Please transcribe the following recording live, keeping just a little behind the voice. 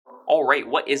Alright,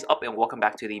 what is up and welcome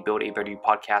back to the Build a Better You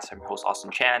podcast. I'm your host Austin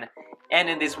Chan, and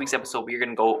in this week's episode we're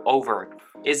going to go over,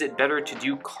 is it better to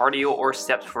do cardio or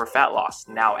steps for fat loss?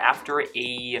 Now after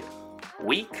a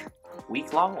week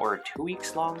long or 2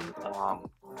 weeks long,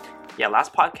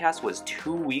 last podcast was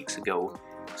 2 weeks ago.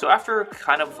 So after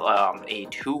kind of a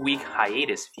 2-week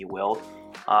hiatus, if you will,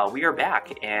 we are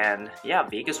back, and yeah,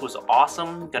 Vegas was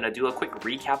awesome. Gonna do a quick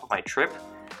recap of my trip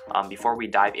before we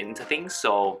dive into things.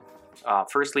 So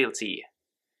firstly, let's see.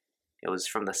 It was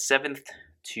from the 7th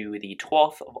to the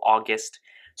 12th of August.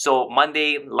 So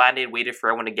Monday, landed, waited for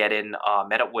everyone to get in,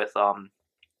 met up with a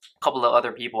couple of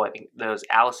other people. I think there was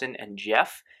Allison and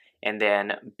Jeff, and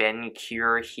then Ben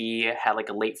Cure. He had like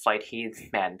a late flight.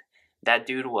 That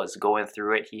dude was going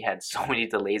through it. He had so many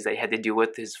delays that he had to deal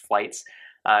with his flights.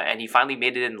 And he finally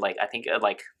made it in I think at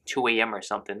 2 a.m. or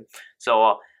something.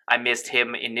 So I missed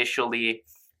him initially.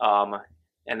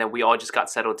 And then we all just got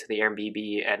settled to the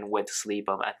Airbnb and went to sleep.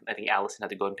 I think Allison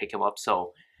had to go and pick him up.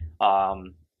 So he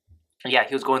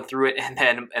was going through it.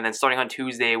 And then starting on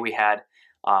Tuesday, we had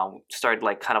started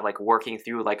working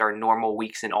through our normal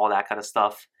weeks and all that kind of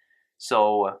stuff.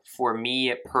 So for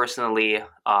me personally,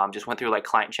 just went through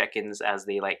client check-ins as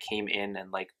they came in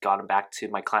and got them back to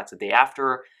my clients the day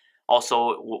after.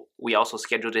 Also, we also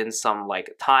scheduled in some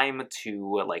time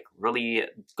to really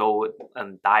go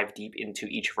and dive deep into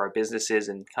each of our businesses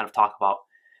and kind of talk about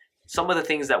some of the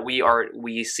things that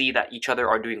we see that each other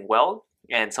are doing well,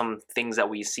 and some things that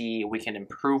we see we can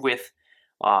improve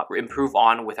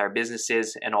on with our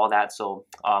businesses and all that. So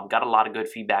got a lot of good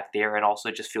feedback there, and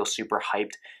also just feel super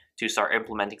hyped to start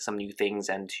implementing some new things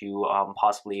and to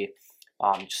possibly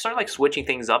just start switching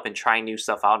things up and trying new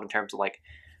stuff out in terms of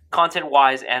content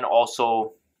wise, and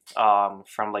also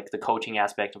from the coaching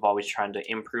aspect of always trying to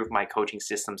improve my coaching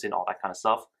systems and all that kind of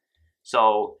stuff.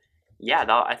 So yeah,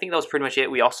 I think that was pretty much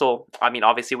it. We also,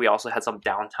 obviously we also had some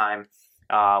downtime,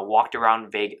 walked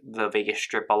around the Vegas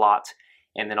Strip a lot,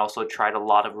 and then also tried a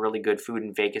lot of really good food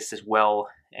in Vegas as well.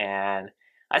 And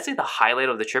I'd say the highlight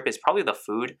of the trip is probably the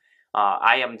food.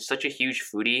 I am such a huge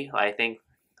foodie. I think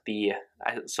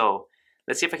so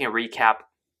let's see if I can recap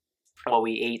what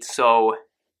we ate. So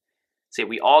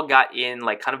we all got in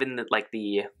kind of in the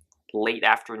late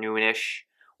afternoonish,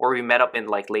 or we met up in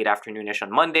late afternoonish on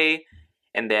Monday.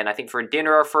 And then I think for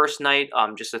dinner our first night,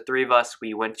 just the three of us,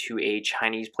 we went to a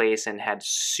Chinese place and had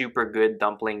super good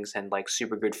dumplings and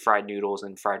super good fried noodles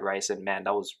and fried rice, and man,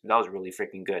 that was really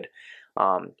freaking good.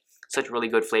 Such really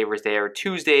good flavors there.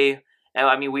 Tuesday,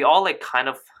 and we all kind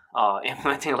of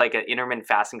implementing an intermittent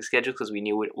fasting schedule because we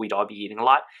knew we'd all be eating a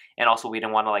lot, and also we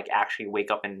didn't want to actually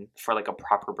wake up and for a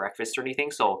proper breakfast or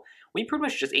anything. So we pretty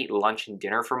much just ate lunch and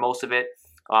dinner for most of it.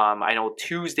 I know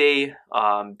Tuesday,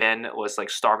 Ben was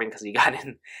starving because he got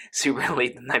in super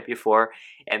late the night before,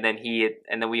 and then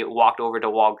we walked over to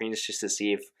Walgreens just to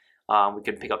see if we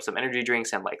could pick up some energy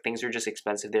drinks, and things are just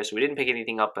expensive there, so we didn't pick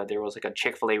anything up. But there was a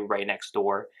Chick-fil-A right next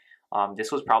door. This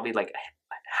was probably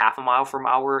half a mile from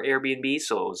our Airbnb,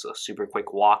 so it was a super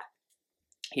quick walk.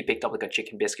 He picked up a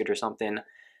chicken biscuit or something,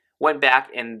 went back,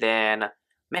 and then,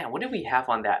 man, what did we have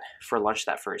on that for lunch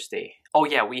that first day? Oh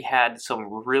yeah, we had some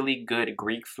really good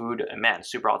Greek food, man,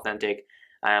 super authentic.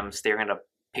 I'm staring at a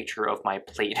picture of my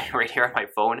plate right here on my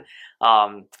phone.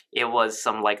 It was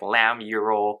some lamb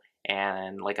gyro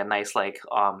and a nice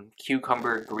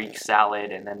cucumber Greek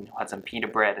salad, and then had some pita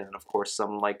bread, and then of course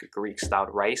some Greek style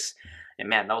rice. And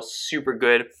man, that was super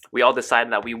good. We all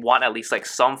decided that we want at least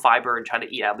some fiber and try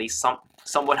to eat at least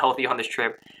somewhat healthy on this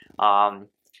trip.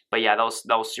 But yeah, that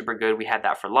was super good. We had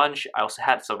that for lunch. I also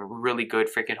had some really good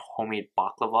freaking homemade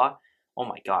baklava. Oh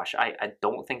my gosh, I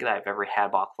don't think that I've ever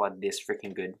had baklava this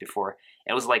freaking good before.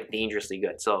 It was dangerously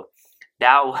good. So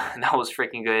that was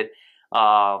freaking good.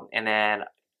 And then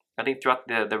I think throughout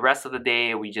the rest of the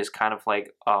day, we just kind of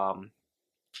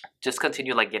just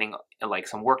continue getting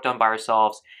some work done by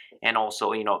ourselves. And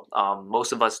also,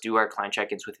 most of us do our client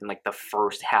check-ins within the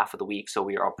first half of the week, so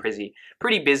we are all pretty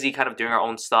busy kind of doing our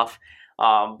own stuff.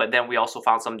 But then we also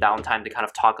found some downtime to kind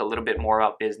of talk a little bit more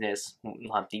about business,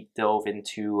 deep delve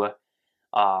into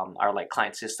our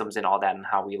client systems and all that, and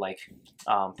how we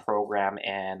program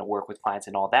and work with clients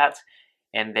and all that.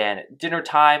 And then dinner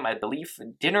time, I believe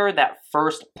dinner that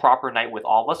first proper night with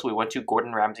all of us, we went to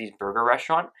Gordon Ramsay's burger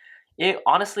restaurant. It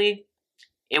was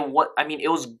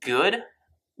good.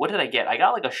 What did I get? I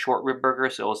got a short rib burger,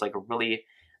 so it was a really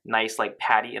nice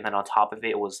patty, and then on top of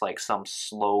it was some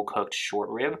slow cooked short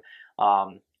rib.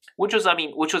 So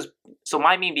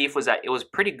my main beef was that it was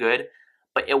pretty good,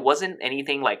 but it wasn't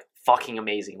anything fucking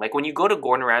amazing. When you go to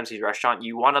Gordon Ramsay's restaurant,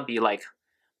 you want to be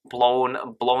blown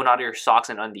out of your socks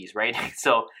and undies, right?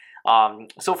 So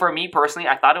So for me personally,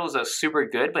 I thought it was a super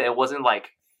good, but it wasn't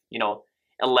like, you know,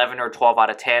 11 or 12 out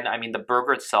of 10. I mean, the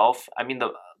burger itself, I mean,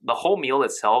 the whole meal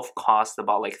itself cost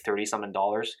about like 30 something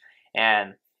dollars.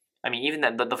 And I mean, even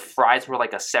then, the fries were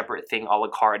like a separate thing, a la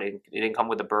carte. It didn't come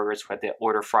with the burgers. We had to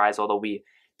order fries, although we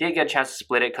did get a chance to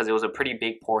split it because it was a pretty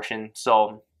big portion.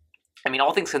 So, I mean,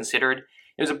 all things considered,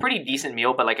 it was a pretty decent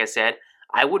meal. But like I said,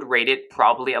 I would rate it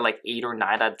probably at like 8 or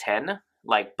 9 out of 10.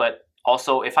 Like, but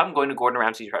also, if I'm going to Gordon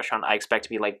Ramsay's restaurant, I expect to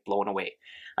be like blown away.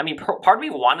 I mean, part of me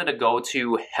wanted to go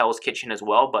to Hell's Kitchen as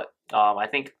well, but I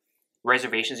think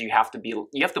reservations you have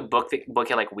to book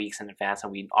it like weeks in advance,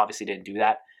 and we obviously didn't do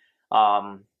that.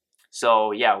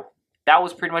 So yeah, that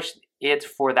was pretty much it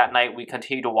for that night. We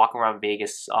continued to walk around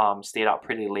Vegas, stayed out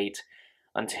pretty late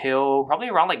until probably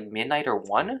around like midnight or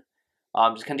 1.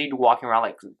 Just continued walking around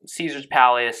like Caesar's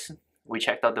Palace. We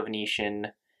checked out the Venetian,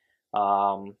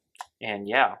 and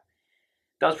yeah,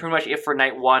 that was pretty much it for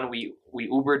night 1. We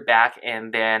Ubered back,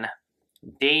 and then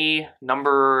day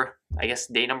number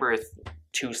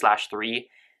 2/3.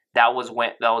 That was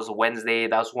Wednesday.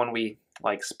 That was when we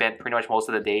like spent pretty much most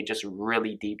of the day just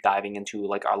really deep diving into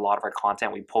like a lot of our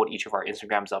content. We pulled each of our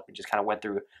Instagrams up and just kind of went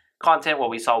through content,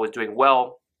 what we saw was doing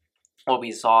well, what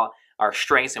we saw our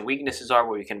strengths and weaknesses are,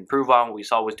 what we can improve on, what we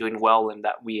saw was doing well, and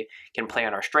that we can play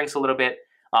on our strengths a little bit.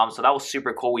 So that was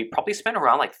super cool. We probably spent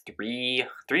around like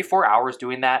 4 hours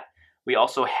doing that. We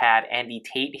also had Andy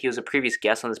Tate. He was a previous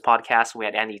guest on this podcast. We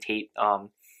had Andy Tate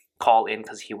call in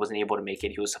because he wasn't able to make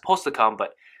it. He was supposed to come,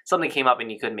 but something came up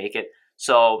and he couldn't make it.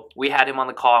 So we had him on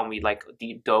the call, and we like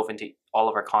deep dove into all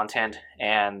of our content,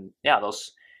 and yeah, that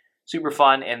was super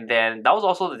fun. And then that was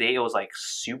also the day it was like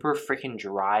super freaking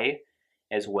dry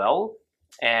as well.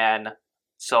 And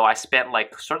so I spent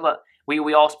like sort of like,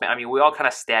 we all spent, I mean, we all kind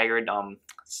of staggered.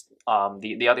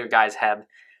 The other guys had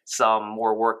some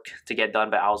more work to get done,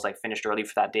 but I was like finished early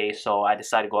for that day, so I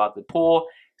decided to go out to the pool,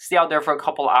 stay out there for a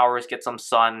couple hours, get some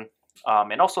sun.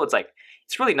 And also it's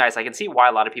really nice. I can see why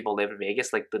a lot of people live in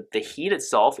Vegas. Like the heat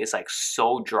itself is like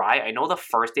so dry. I know the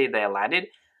first day that I landed,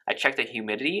 I checked the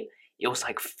humidity. It was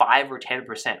like 5 or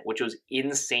 10%, which was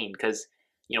insane because,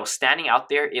 you know, standing out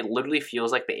there, it literally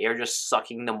feels like the air just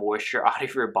sucking the moisture out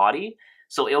of your body.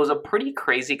 So it was a pretty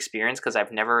crazy experience because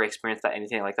I've never experienced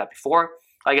anything like that before.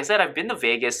 Like I said, I've been to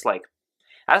Vegas, like,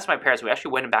 I asked my parents, we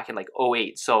actually went back in like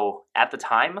 2008. So at the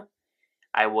time,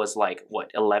 I was like,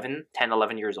 11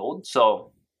 years old.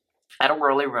 So I don't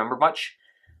really remember much.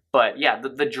 But yeah,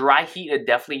 the dry heat, it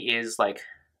definitely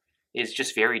is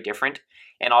just very different.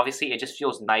 And obviously, it just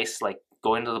feels nice, like,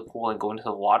 going to the pool and going to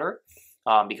the water.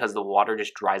 Because the water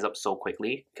just dries up so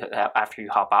quickly after you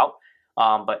hop out.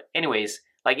 But anyways,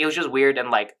 like, it was just weird, and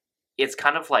like it's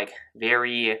kind of like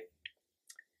very,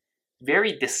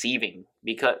 very deceiving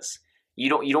because you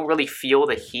don't really feel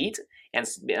the heat, and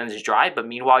it's dry, but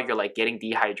meanwhile you're like getting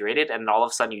dehydrated, and all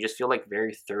of a sudden you just feel like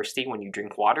very thirsty when you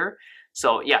drink water.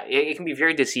 So yeah, it can be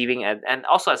very deceiving, and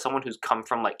also as someone who's come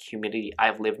from like humidity,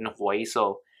 I've lived in Hawaii,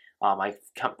 so I've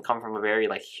come from a very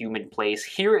like humid place.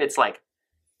 Here it's like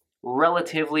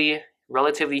relatively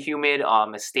humid.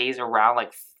 It stays around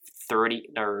like 30,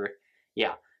 or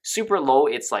yeah, super low.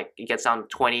 It's like it gets down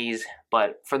to 20s,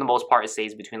 but for the most part it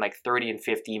stays between like 30 and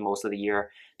 50 most of the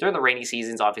year. During the rainy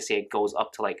seasons, obviously it goes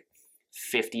up to like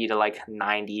 50 to like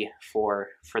 90 for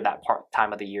that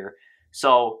time of the year.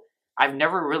 So I've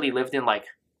never really lived in like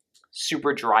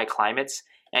super dry climates,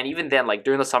 and even then, like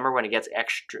during the summer when it gets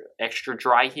extra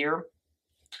dry here,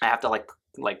 I have to like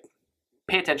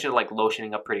pay attention to like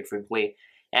lotioning up pretty frequently.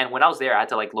 And when I was there, I had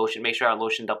to like make sure I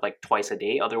lotioned up like twice a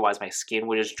day. Otherwise, my skin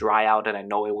would just dry out, and I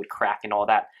know it would crack and all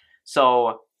that.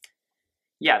 So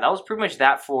yeah, that was pretty much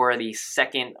that for the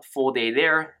second full day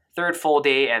there. Third full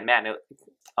day, and man,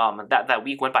 that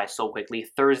week went by so quickly.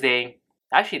 Thursday,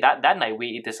 actually that night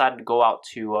we decided to go out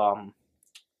to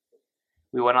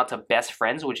we went out to Best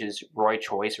Friends, which is Roy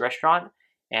Choi's restaurant,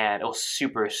 and it was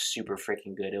super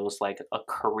freaking good. It was like a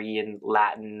Korean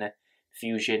Latin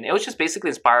fusion. It was just basically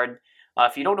inspired.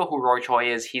 If you don't know who Roy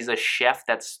Choi is, he's a chef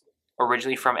that's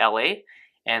originally from LA,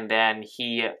 and then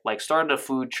he like started a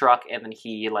food truck, and then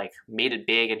he like made it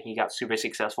big, and he got super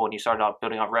successful, and he started out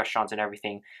building out restaurants and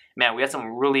everything. Man, we had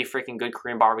some really freaking good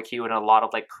Korean barbecue and a lot of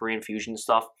like Korean fusion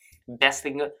stuff. Best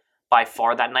thing by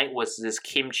far that night was this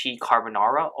kimchi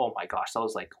carbonara. Oh my gosh, that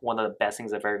was like one of the best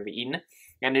things I've ever eaten,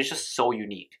 and it's just so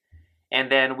unique. And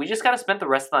then we just kind of spent the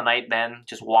rest of the night then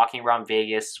just walking around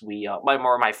Vegas.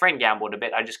 My friend gambled a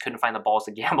bit. I just couldn't find the balls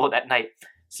to gamble that night.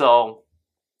 So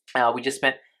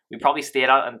we probably stayed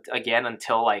out again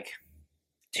until like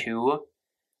 2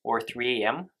 or 3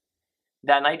 a.m.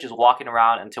 that night, just walking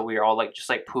around until we were all like just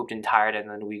like pooped and tired, and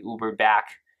then we Ubered back.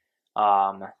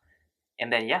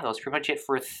 And then yeah, that was pretty much it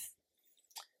for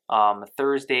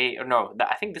Thursday. Or no,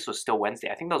 I think this was still Wednesday.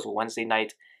 I think that was Wednesday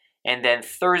night. And then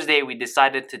Thursday we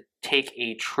decided to take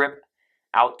a trip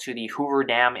out to the Hoover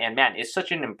Dam, and man, it's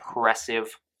such an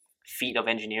impressive feat of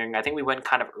engineering. I think we went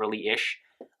kind of early-ish.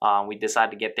 We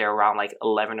decided to get there around like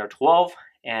 11 or 12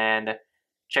 and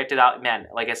checked it out. Man,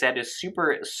 like I said, it's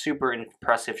super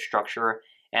impressive structure,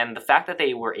 and the fact that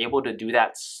they were able to do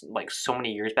that like so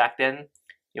many years back then,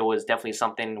 it was definitely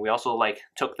something. We also like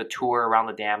took the tour around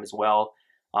the dam as well.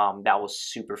 That was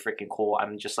super freaking cool.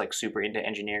 I'm just like super into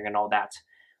engineering and all that.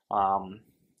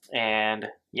 And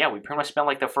yeah, we pretty much spent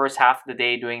like the first half of the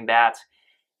day doing that,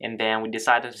 and then we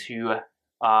decided to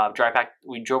drive back.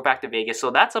 We drove back to Vegas,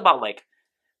 so that's about like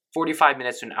 45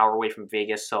 minutes to an hour away from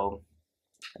Vegas. So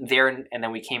there, and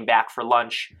then we came back for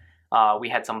lunch. We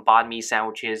had some banh mi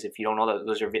sandwiches. If you don't know,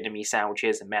 those are Vietnamese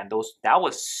sandwiches, and man, that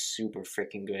was super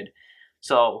freaking good.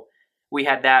 So we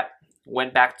had that.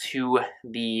 Went back to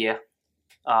the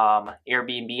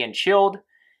Airbnb and chilled,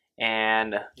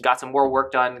 and got some more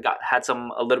work done. Had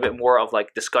a little bit more of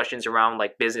like discussions around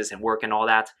like business and work and all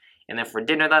that. And then for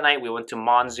dinner that night, we went to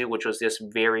Monzu, which was this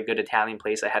very good Italian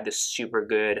place. I had this super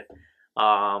good. It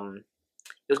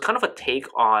was kind of a take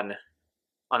on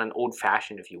an old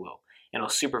fashioned, if you will, and it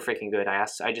was super freaking good. I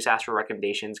just asked for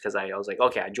recommendations because I was like,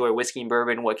 okay, I enjoy whiskey and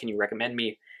bourbon. What can you recommend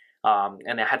me?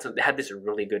 And they had this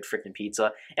really good freaking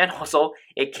pizza, and also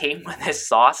it came with this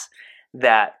sauce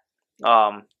that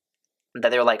that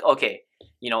they were like, okay,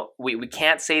 we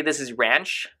can't say this is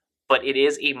ranch, but it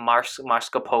is a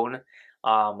mascarpone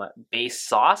based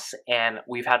sauce, and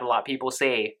we've had a lot of people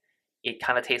say it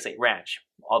kind of tastes like ranch,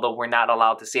 although we're not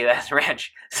allowed to say that it's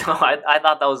ranch. So I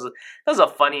thought that was a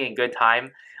funny and good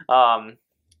time.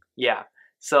 Yeah,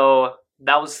 so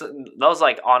that was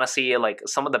like honestly like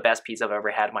some of the best pizza I've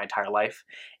ever had in my entire life.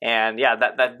 And yeah,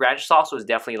 that ranch sauce was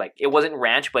definitely like, it wasn't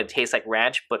ranch, but it tastes like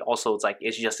ranch, but also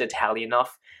it's just Italian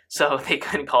enough, so they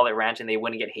couldn't call it ranch and they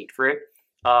wouldn't get hate for it.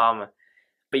 But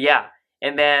yeah,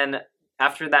 and then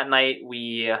after that night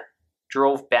we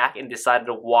drove back and decided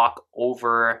to walk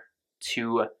over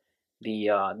to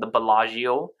the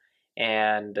Bellagio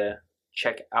and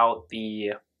check out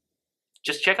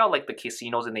like the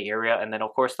casinos in the area. And then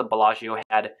of course the Bellagio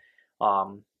had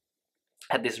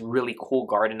this really cool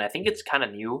garden. I think it's kind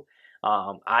of new.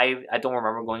 I don't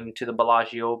remember going to the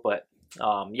Bellagio, but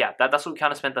yeah, that's what we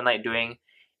kind of spent the night doing.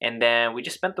 And then we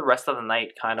just spent the rest of the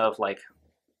night kind of like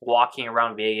walking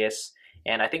around Vegas.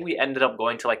 And I think we ended up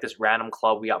going to like this random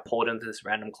club. We got pulled into this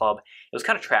random club. It was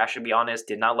kind of trash, to be honest.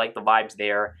 Did not like the vibes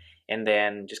there. And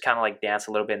then just kind of like danced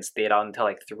a little bit and stayed out until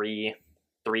like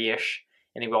 3-ish.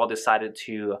 And then we all decided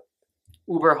to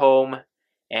Uber home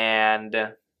and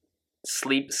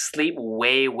sleep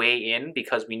way in,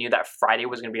 because we knew that Friday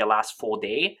was going to be our last full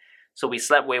day. So we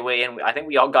slept way in. I think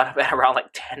we all got up at around like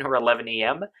 10 or 11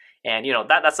 a.m. And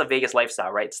that's a Vegas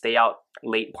lifestyle, right? Stay out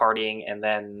late partying and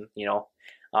then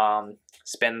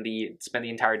spend the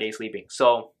entire day sleeping.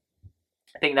 So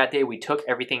I think that day we took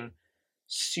everything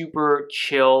super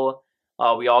chill.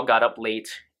 We all got up late,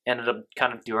 ended up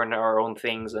kind of doing our own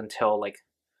things until like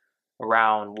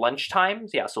around lunchtime.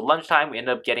 Yeah, so lunchtime we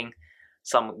ended up getting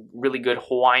some really good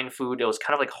Hawaiian food. It was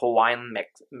kind of like Hawaiian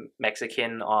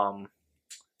Mexican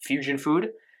fusion food,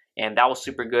 and that was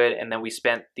super good. And then we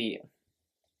spent the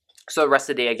rest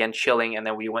of the day again chilling, and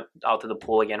then we went out to the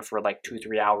pool again for like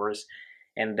 2-3 hours.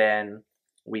 And then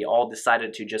we all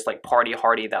decided to just like party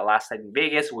hardy that last night in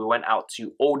Vegas. We went out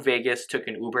to Old Vegas, took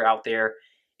an Uber out there,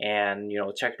 and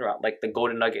checked out like the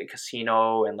Golden Nugget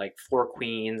Casino and like Four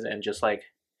Queens, and just like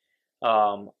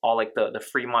all like the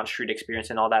Fremont Street experience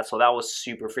and all that. So that was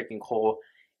super freaking cool.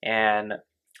 And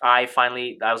I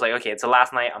was like, okay, it's the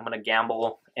last night, I'm gonna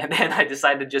gamble. And then I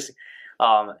decided to just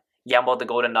gamble at the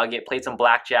Golden Nugget, played some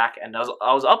blackjack, and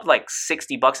I was up like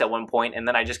 $60 at one point, and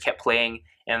then I just kept playing,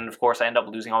 and of course I ended up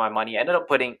losing all my money. I ended up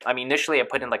initially I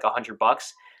put in like $100. I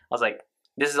was like,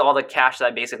 this is all the cash that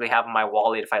I basically have in my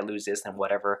wallet. If I lose this, then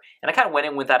whatever. And I kind of went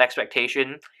in with that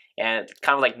expectation, and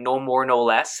kind of like no more, no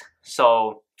less.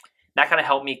 So that kind of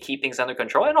helped me keep things under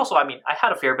control. And also, I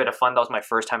had a fair bit of fun. That was my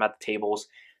first time at the tables.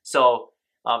 So,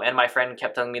 and my friend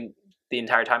kept telling me the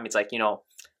entire time, it's like,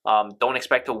 don't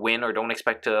expect to win, or don't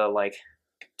expect to like,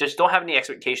 just don't have any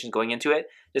expectations going into it.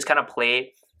 Just kind of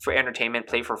play for entertainment,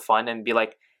 play for fun, and be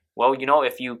like, well,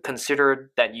 if you considered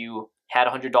that you had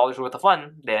 $100 worth of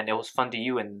fun, then it was fun to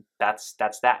you, and that's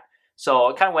that. So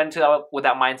I kind of went into that with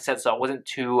that mindset, so I wasn't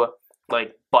too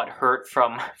like butthurt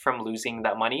from losing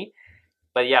that money.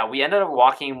 But yeah, we ended up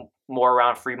walking more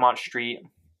around Fremont Street,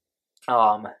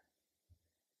 and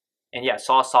yeah,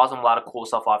 saw a lot of cool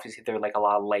stuff. Obviously, there were like a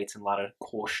lot of lights and a lot of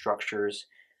cool structures.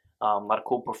 A lot of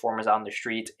cool performers out on the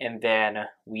street. And then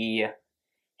we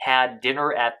had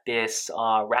dinner at this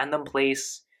random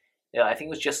place. I think it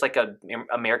was just like a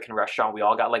American restaurant. We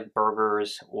all got like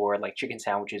burgers or like chicken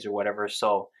sandwiches or whatever.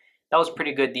 So that was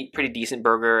pretty good, pretty decent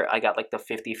burger. I got like the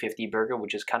 50-50 burger,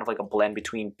 which is kind of like a blend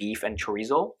between beef and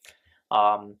chorizo.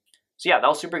 So yeah, that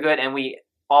was super good. And we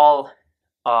all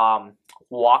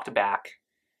walked back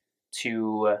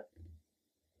to,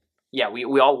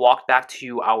 we all walked back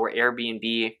to our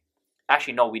Airbnb.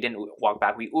 Actually, no, we didn't walk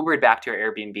back. We Ubered back to our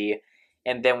Airbnb.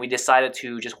 And then we decided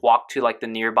to just walk to like the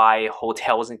nearby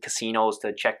hotels and casinos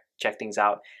to check things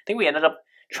out. I think we ended up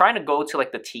trying to go to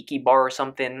like the Tiki Bar or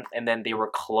something, and then they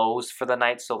were closed for the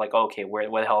night. So like, okay, where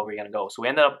the hell are we gonna go? So we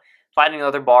ended up finding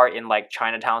another bar in like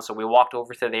Chinatown. So we walked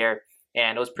over to there,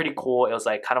 and it was pretty cool. It was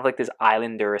like kind of like this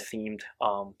islander themed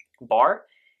bar,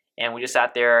 and we just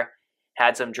sat there,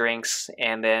 had some drinks,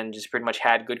 and then just pretty much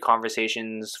had good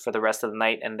conversations for the rest of the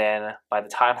night. And then by the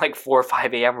time like 4 or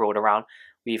 5 a.m. rolled around,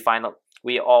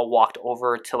 we all walked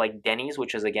over to like Denny's,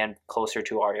 which is again closer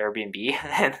to our Airbnb.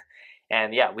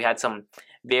 and yeah, we had some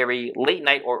very late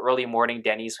night or early morning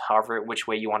Denny's, however which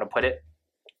way you want to put it.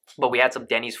 But we had some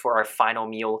Denny's for our final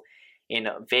meal in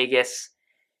Vegas.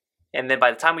 And then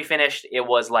by the time we finished, it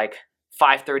was like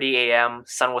 5:30 a.m.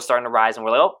 Sun was starting to rise, and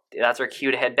we're like, oh, that's our cue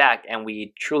to head back. And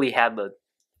we truly had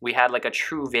like a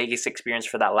true Vegas experience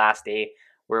for that last day,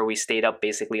 where we stayed up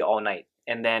basically all night.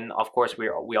 And then of course we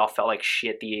all felt like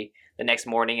shit the next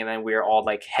morning, and then we were all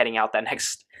like heading out that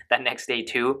next day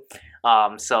too.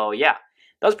 So yeah,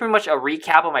 that was pretty much a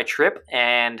recap of my trip,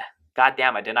 and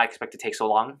goddamn, I did not expect to take so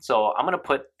long. So I'm gonna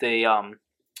put the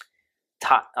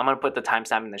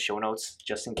timestamp in the show notes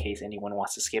just in case anyone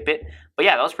wants to skip it. But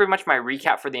yeah, that was pretty much my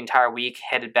recap for the entire week.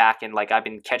 Headed back, and like I've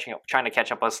been trying to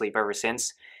catch up on sleep ever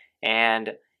since,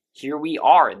 and here we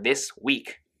are this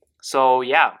week. So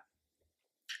yeah,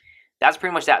 that's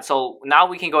pretty much that. So now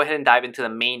we can go ahead and dive into the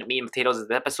main meat and potatoes of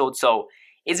the episode. So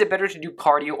is it better to do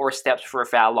cardio or steps for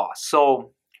fat loss?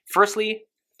 So firstly,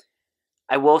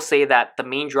 I will say that the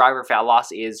main driver of fat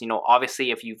loss is,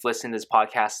 obviously if you've listened to this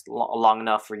podcast long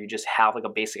enough, or you just have like a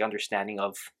basic understanding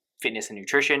of fitness and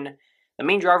nutrition, the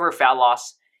main driver of fat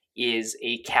loss is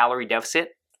a calorie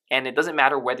deficit. And it doesn't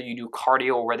matter whether you do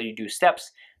cardio or whether you do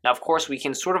steps. Now, of course, we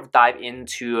can sort of dive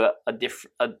into a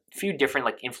few different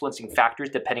like influencing factors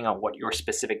depending on what your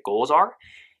specific goals are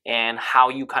and how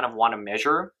you kind of want to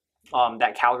measure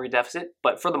that calorie deficit.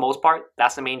 But for the most part,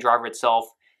 that's the main driver itself.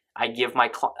 I give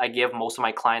most of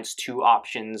my clients two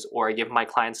options, or I give my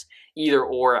clients either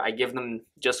or. I give them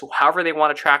just however they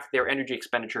want to track their energy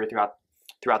expenditure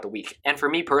throughout the week. And for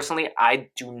me personally, I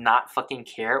do not fucking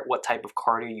care what type of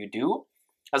cardio you do,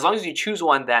 as long as you choose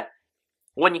one that,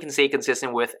 one, you can stay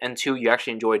consistent with, and two, you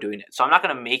actually enjoy doing it. So I'm not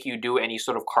going to make you do any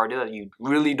sort of cardio that you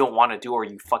really don't want to do or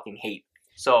you fucking hate.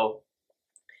 So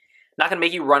I'm not going to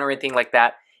make you run or anything like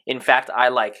that. In fact,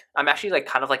 I'm actually like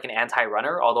kind of like an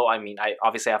anti-runner, although I mean, I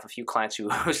obviously have a few clients who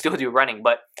still do running,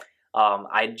 but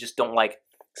I just don't like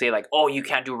say like, oh, you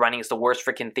can't do running, it's the worst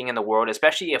freaking thing in the world,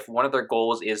 especially if one of their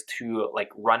goals is to like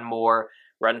run more,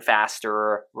 run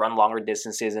faster, run longer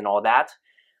distances and all that.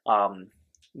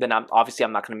 Then I'm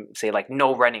not going to say like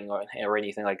no running or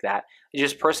anything like that.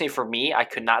 Just personally for me, I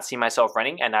could not see myself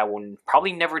running, and I will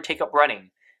probably never take up running.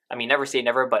 I mean, never say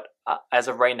never, but as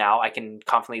of right now, I can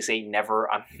confidently say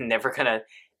never. I'm never going to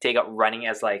take up running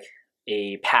as like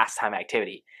a pastime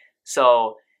activity.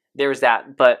 So there's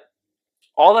that. But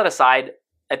all that aside,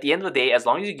 at the end of the day, as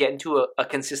long as you get into a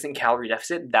consistent calorie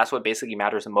deficit, that's what basically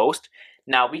matters the most.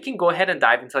 Now, we can go ahead and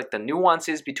dive into like the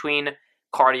nuances between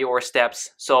cardio or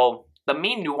steps. So the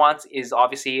main nuance is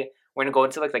obviously we're going to go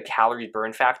into like the calorie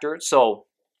burn factor. So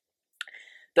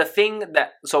we'll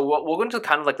go into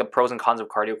kind of like the pros and cons of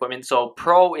cardio equipment. So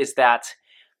pro is that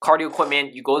cardio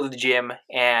equipment, you go to the gym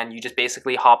and you just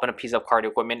basically hop on a piece of cardio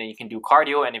equipment and you can do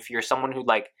cardio. And if you're someone who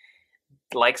like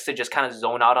likes to just kind of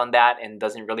zone out on that and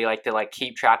doesn't really like to like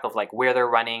keep track of like where they're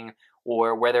running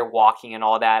or where they're walking and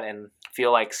all that, and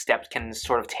feel like steps can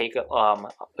sort of take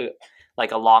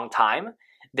like a long time,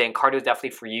 then cardio is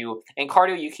definitely for you. And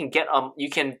cardio, you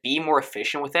can be more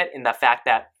efficient with it in the fact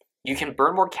that you can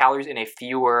burn more calories in a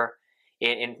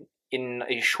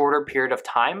shorter period of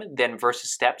time than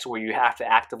versus steps, where you have to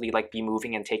actively like be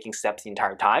moving and taking steps the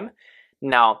entire time.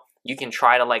 Now, you can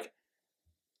try to like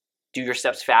do your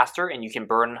steps faster and you can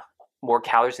burn more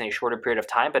calories in a shorter period of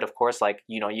time. But of course, like,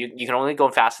 you can only go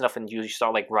fast enough and you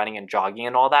start like running and jogging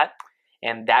and all that.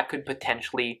 And that could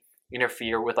potentially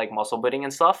interfere with like muscle building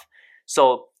and stuff.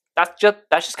 So that's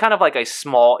just kind of like it's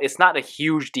not a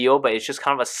huge deal, but it's just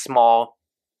kind of a small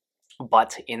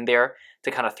but in there to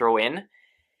kind of throw in.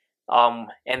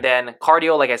 And then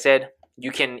cardio, like I said,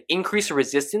 you can increase the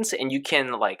resistance and you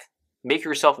can like make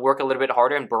yourself work a little bit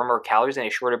harder and burn more calories in a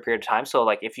shorter period of time. So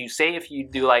like if you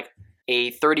do like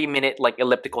a 30-minute like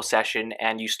elliptical session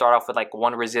and you start off with like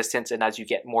 1 resistance, and as you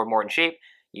get more and more in shape,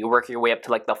 you work your way up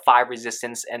to like the 5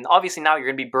 resistance, and obviously now you're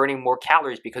going to be burning more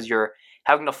calories because you're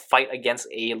having to fight against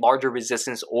a larger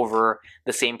resistance over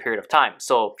the same period of time.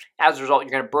 So as a result,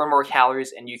 you're going to burn more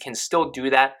calories, and you can still do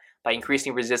that by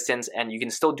increasing resistance, and you can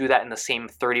still do that in the same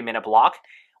 30-minute block.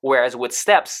 Whereas with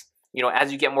steps,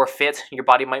 as you get more fit, your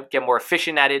body might get more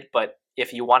efficient at it, but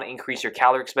if you want to increase your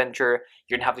calorie expenditure,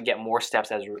 you're going to have to get more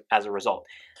steps as a result.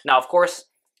 Now, of course,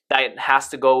 that has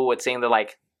to go with saying that,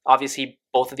 like, obviously,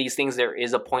 both of these things, there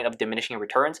is a point of diminishing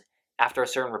returns. After a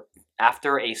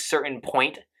certain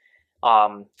point,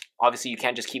 obviously, you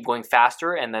can't just keep going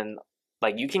faster, and then,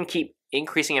 like, you can keep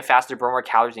increasing it faster, burn more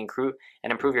calories, and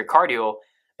improve your cardio,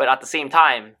 but at the same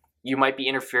time, you might be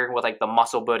interfering with, like, the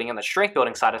muscle building and the strength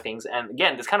building side of things. And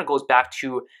again, this kind of goes back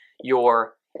to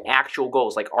your actual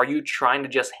goals. Like, are you trying to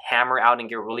just hammer out and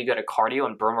get really good at cardio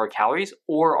and burn more calories,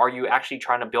 or are you actually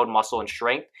trying to build muscle and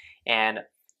strength and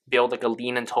build like a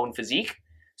lean and toned physique?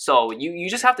 So you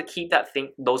just have to keep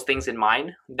those things in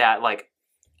mind, that like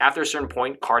after a certain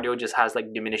point, cardio just has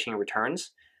like diminishing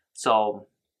returns. So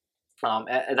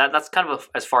that's kind of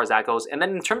as far as that goes. And then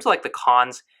in terms of like the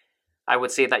cons, I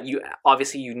would say that you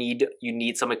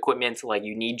need some equipment, like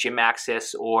you need gym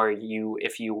access, or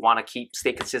if you want to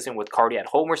stay consistent with cardio at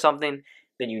home or something,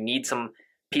 then you need some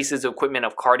pieces of equipment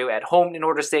of cardio at home in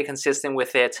order to stay consistent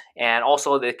with it. And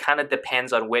also it kind of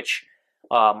depends on which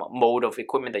mode of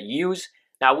equipment that you use.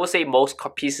 Now I will say most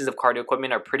pieces of cardio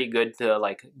equipment are pretty good to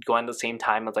like go at the same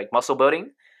time as like muscle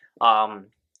building,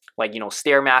 like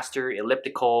Stairmaster,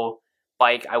 elliptical,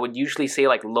 bike. I would usually say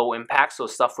like low impact, so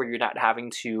stuff where you're not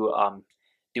having to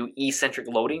do eccentric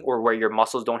loading, or where your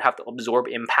muscles don't have to absorb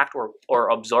impact or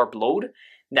absorb load.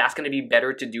 That's going to be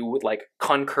better to do with like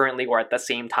concurrently or at the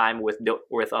same time with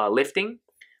lifting.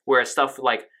 Whereas stuff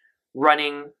like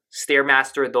running,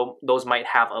 Stairmaster, those might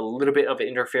have a little bit of an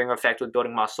interfering effect with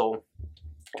building muscle.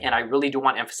 And I really do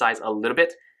want to emphasize a little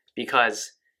bit,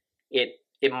 because it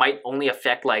might only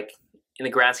affect, like, in the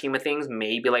grand scheme of things,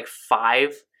 maybe like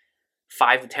 5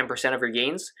 to 10% of your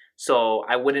gains. So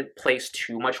I wouldn't place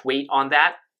too much weight on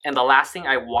that. And the last thing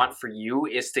I want for you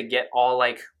is to get all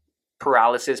like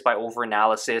paralysis by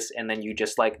overanalysis, and then you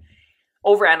just like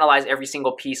overanalyze every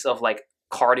single piece of like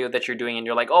cardio that you're doing, and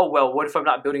you're like, oh well, what if I'm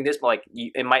not building this? But like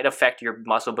it might affect your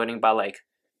muscle building by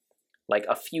like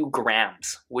a few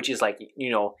grams, which is like,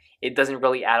 it doesn't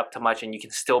really add up to much, and you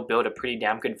can still build a pretty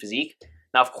damn good physique.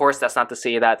 Now, of course, that's not to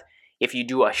say that if you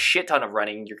do a shit ton of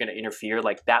running, you're going to interfere.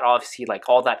 Like that, obviously, like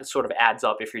all that sort of adds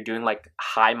up. If you're doing like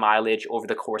high mileage over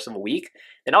the course of a week,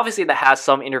 then obviously that has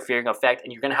some interfering effect,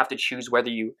 and you're going to have to choose whether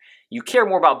you care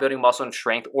more about building muscle and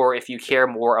strength, or if you care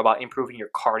more about improving your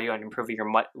cardio and improving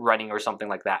your running or something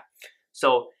like that.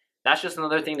 So that's just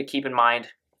another thing to keep in mind.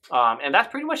 And that's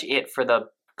pretty much it for the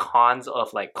cons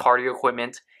of like cardio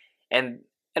equipment. And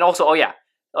also,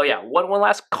 one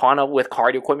last con with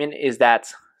cardio equipment is that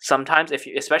sometimes,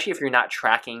 especially if you're not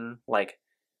tracking like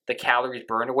the calories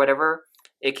burned or whatever,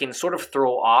 it can sort of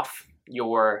throw off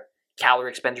your calorie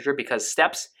expenditure, because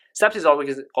steps is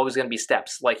always going to be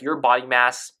steps. Like your body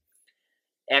mass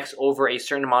X over a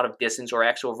certain amount of distance, or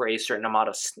X over a certain amount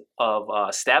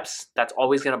of steps, that's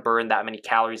always going to burn that many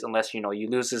calories, unless you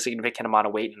lose a significant amount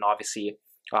of weight, and obviously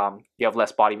you have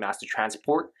less body mass to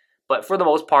transport. But for the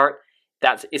most part,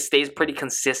 it stays pretty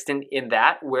consistent in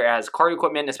that. Whereas cardio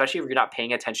equipment, especially if you're not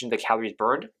paying attention to the calories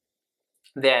burned,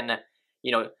 then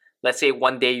let's say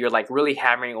one day you're like really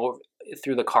hammering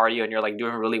through the cardio and you're like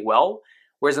doing really well,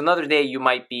 whereas another day you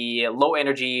might be low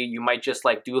energy, you might just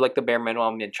like do like the bare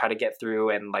minimum and try to get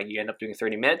through, and like you end up doing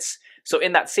 30 minutes. So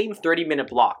in that same 30-minute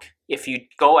block, if you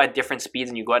go at different speeds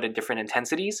and you go at different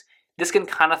intensities, this can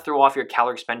kind of throw off your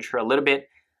calorie expenditure a little bit.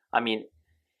 I mean,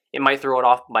 it might throw it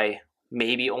off by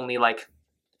maybe only like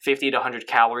 50 to 100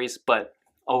 calories, but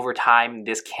over time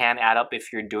this can add up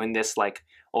if you're doing this like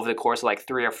over the course of like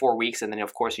 3 or 4 weeks, and then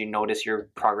of course you notice your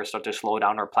progress start to slow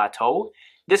down or plateau.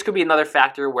 This could be another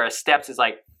factor, where steps is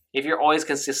like, if you're always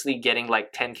consistently getting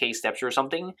like 10k steps or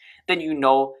something, then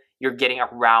you're getting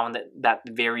around that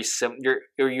very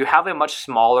you have a much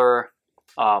smaller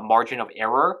margin of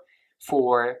error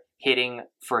for hitting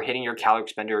your calorie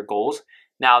expenditure goals.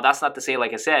 Now, that's not to say,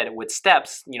 like I said, with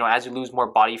steps, as you lose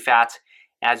more body fat,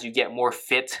 as you get more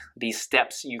fit, these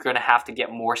steps, you're going to have to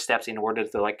get more steps in order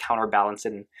to like counterbalance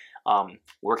and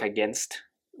work against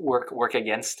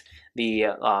the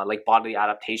like bodily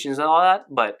adaptations and all that.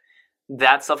 But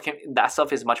that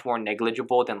stuff is much more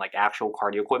negligible than like actual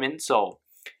cardio equipment. So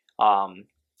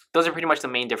those are pretty much the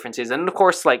main differences. And of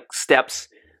course, like steps,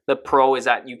 the pro is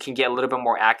that you can get a little bit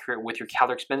more accurate with your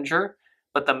calorie expenditure.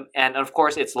 And of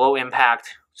course, it's low impact,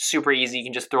 super easy. You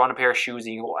can just throw on a pair of shoes,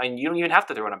 and you don't even have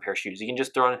to throw on a pair of shoes. You can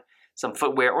just throw on some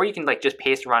footwear, or you can like just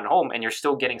pace around at home, and you're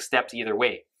still getting steps either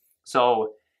way.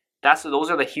 So those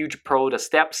are the huge pro to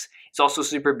steps. It's also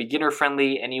super beginner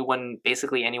friendly.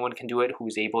 Basically anyone can do it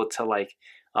who's able to like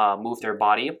move their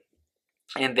body.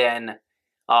 And then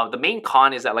the main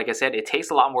con is that, like I said, it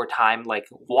takes a lot more time. Like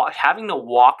having to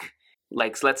walk,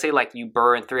 like let's say like you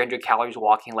burn 300 calories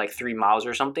walking like 3 miles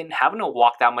or something, having to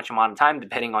walk that much amount of time,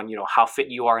 depending on how fit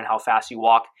you are and how fast you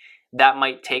walk, that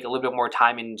might take a little bit more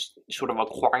time in sort of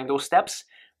acquiring those steps.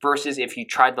 Versus if you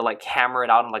tried to like hammer it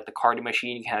out on like the cardio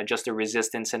machine, you can adjust the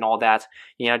resistance and all that,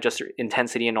 adjust the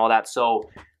intensity and all that. So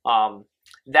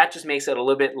that just makes it a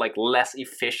little bit like less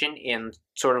efficient in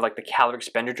sort of like the calorie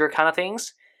expenditure kind of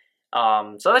things.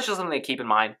 So that's just something to keep in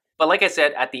mind. But like I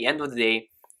said, at the end of the day,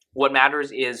 what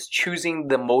matters is choosing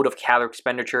the mode of calorie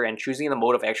expenditure and choosing the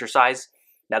mode of exercise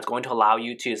that's going to allow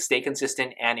you to stay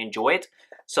consistent and enjoy it.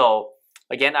 So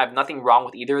again, I have nothing wrong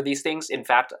with either of these things. In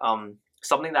fact,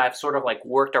 something that I've sort of like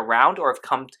worked around, or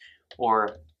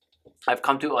I've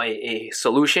come to a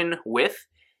solution with,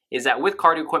 is that with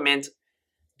cardio equipment,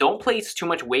 don't place too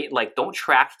much weight. Like, don't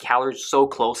track calories so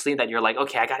closely that you're like,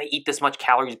 okay, I gotta eat this much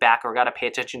calories back, or I gotta pay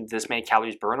attention to this many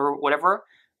calories burned or whatever.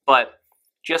 But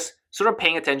just sort of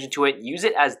paying attention to it. Use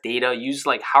it as data. Use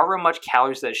like however much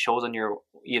calories that shows on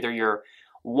either your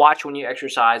watch when you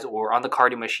exercise or on the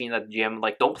cardio machine at the gym.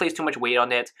 Like, don't place too much weight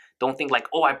on it. Don't think like,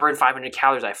 oh, I burned 500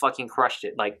 calories, I fucking crushed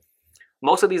it. Like,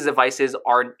 most of these devices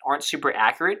aren't super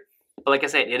accurate. But like I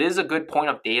said, it is a good point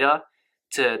of data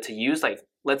to use. Like,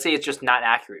 let's say it's just not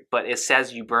accurate, but it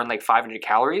says you burn like 500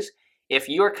 calories. If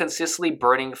you are consistently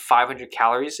burning 500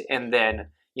 calories and then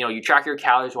you track your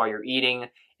calories while you're eating,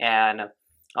 and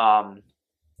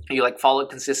you like follow it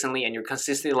consistently, and you're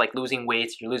consistently like losing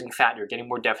weight, you're losing fat, you're getting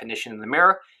more definition in the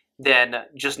mirror, then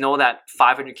just know that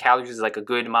 500 calories is like a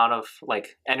good amount of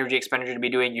like energy expenditure to be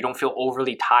doing. You don't feel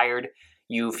overly tired.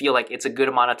 You feel like it's a good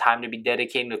amount of time to be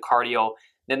dedicating to cardio.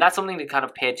 Then that's something to kind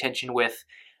of pay attention with,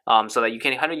 so that you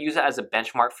can kind of use it as a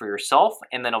benchmark for yourself.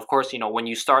 And then of course, when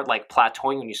you start like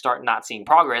plateauing, when you start not seeing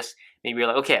progress, maybe you're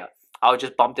like, okay, I'll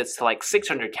just bump this to like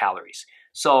 600 calories.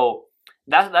 So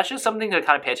that's just something to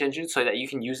kind of pay attention to, so that you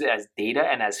can use it as data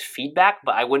and as feedback.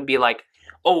 But I wouldn't be like,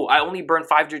 oh, I only burned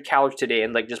 500 calories today,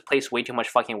 and like just place way too much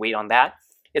fucking weight on that.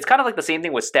 It's kind of like the same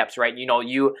thing with steps, right?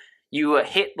 You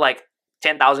hit like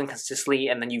 10,000 consistently,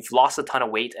 and then you've lost a ton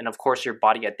of weight, and of course your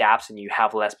body adapts and you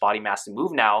have less body mass to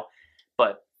move now.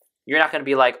 But you're not gonna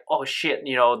be like, oh shit,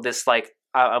 this like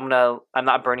I'm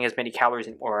not burning as many calories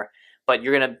anymore. But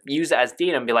you're gonna use it as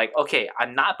data and be like, okay,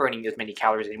 I'm not burning as many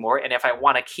calories anymore, and if I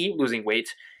want to keep losing weight,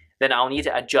 then I'll need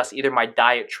to adjust either my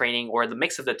diet, training, or the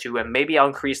mix of the two, and maybe I'll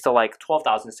increase to like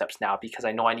 12,000 steps now, because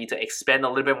I know I need to expend a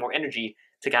little bit more energy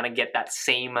to kind of get that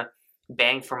same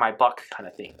bang for my buck kind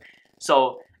of thing.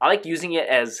 So I like using it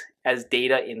as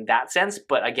data in that sense,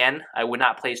 but again, I would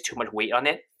not place too much weight on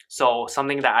it. So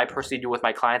something that I personally do with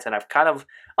my clients, and I've kind of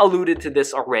alluded to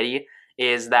this already,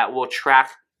 is that we'll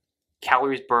track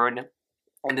calories burned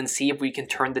and then see if we can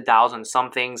turn the dials on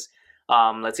some things.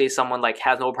 Let's say someone like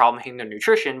has no problem hitting their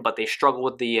nutrition, but they struggle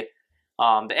with the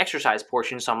exercise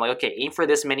portion. So I'm like, okay, aim for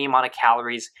this many amount of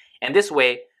calories, and this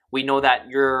way we know that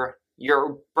you're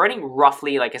burning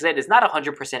roughly, like I said, it's not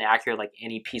 100% accurate like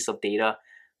any piece of data.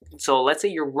 So let's say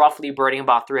you're roughly burning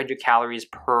about 300 calories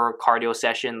per cardio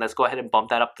session. Let's go ahead and bump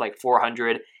that up to like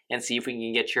 400 and see if we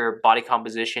can get your body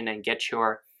composition and get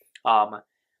your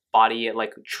body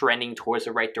like trending towards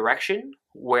the right direction.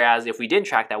 Whereas if we didn't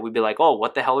track that, we'd be like, oh,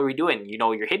 what the hell are we doing?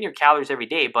 You're hitting your calories every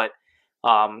day, but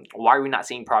why are we not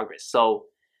seeing progress? So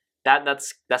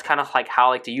that's kind of like how I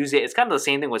like to use it. It's kind of the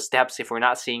same thing with steps. If we're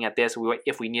not seeing at this,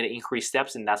 if we need to increase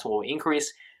steps, and that's what we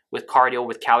increase. With cardio,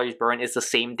 with calories burned, it's the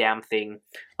same damn thing.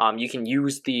 You can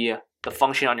use the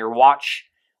function on your watch,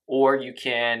 or you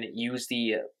can use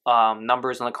the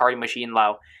numbers on the cardio machine.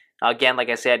 Now, again, like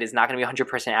I said, it's not going to be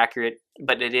 100% accurate,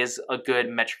 but it is a good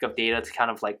metric of data to kind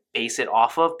of like base it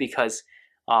off of, because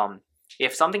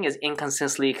if something is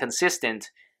inconsistently consistent,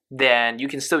 then you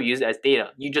can still use it as data.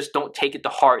 You just don't take it to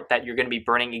heart that you're going to be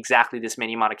burning exactly this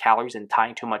many amount of calories and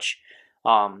tying too much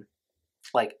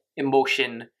like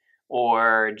emotion,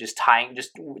 or just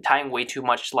tying way too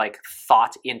much like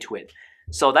thought into it.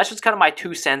 So that's just kind of my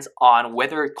 2 cents on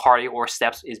whether cardio or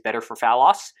steps is better for fat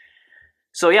loss.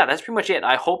 So yeah, that's pretty much it.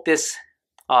 I hope this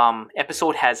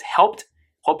episode has helped.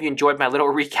 Hope you enjoyed my little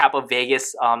recap of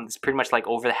Vegas. It's pretty much like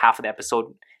over half of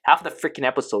the freaking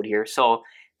episode here. So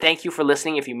thank you for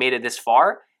listening if you made it this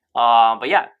far. But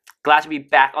yeah, glad to be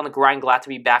back on the grind. Glad to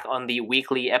be back on the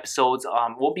weekly episodes.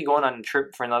 We'll be going on a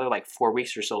trip for another like 4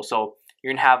 weeks or so. So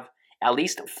you're gonna have at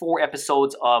least 4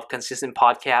 episodes of consistent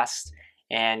podcasts.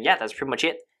 And yeah, that's pretty much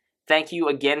it. Thank you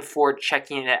again for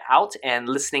checking it out and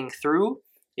listening through.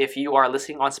 If you are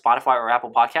listening on Spotify or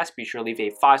Apple Podcasts, be sure to leave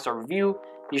a 5-star review.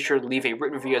 Be sure to leave a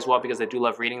written review as well because I do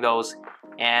love reading those.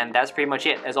 And that's pretty much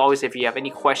it. As always, if you have any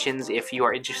questions, if you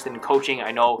are interested in coaching,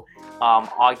 I know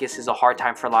August is a hard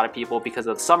time for a lot of people because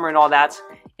of the summer and all that.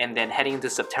 And then heading into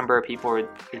September, people are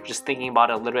just thinking about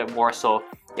it a little bit more. So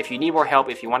if you need more help,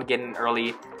 if you want to get in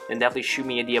early, then definitely shoot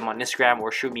me a DM on Instagram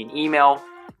or shoot me an email.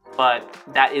 But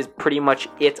that is pretty much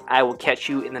it. I will catch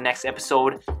you in the next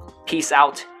episode. Peace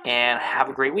out and have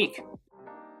a great week.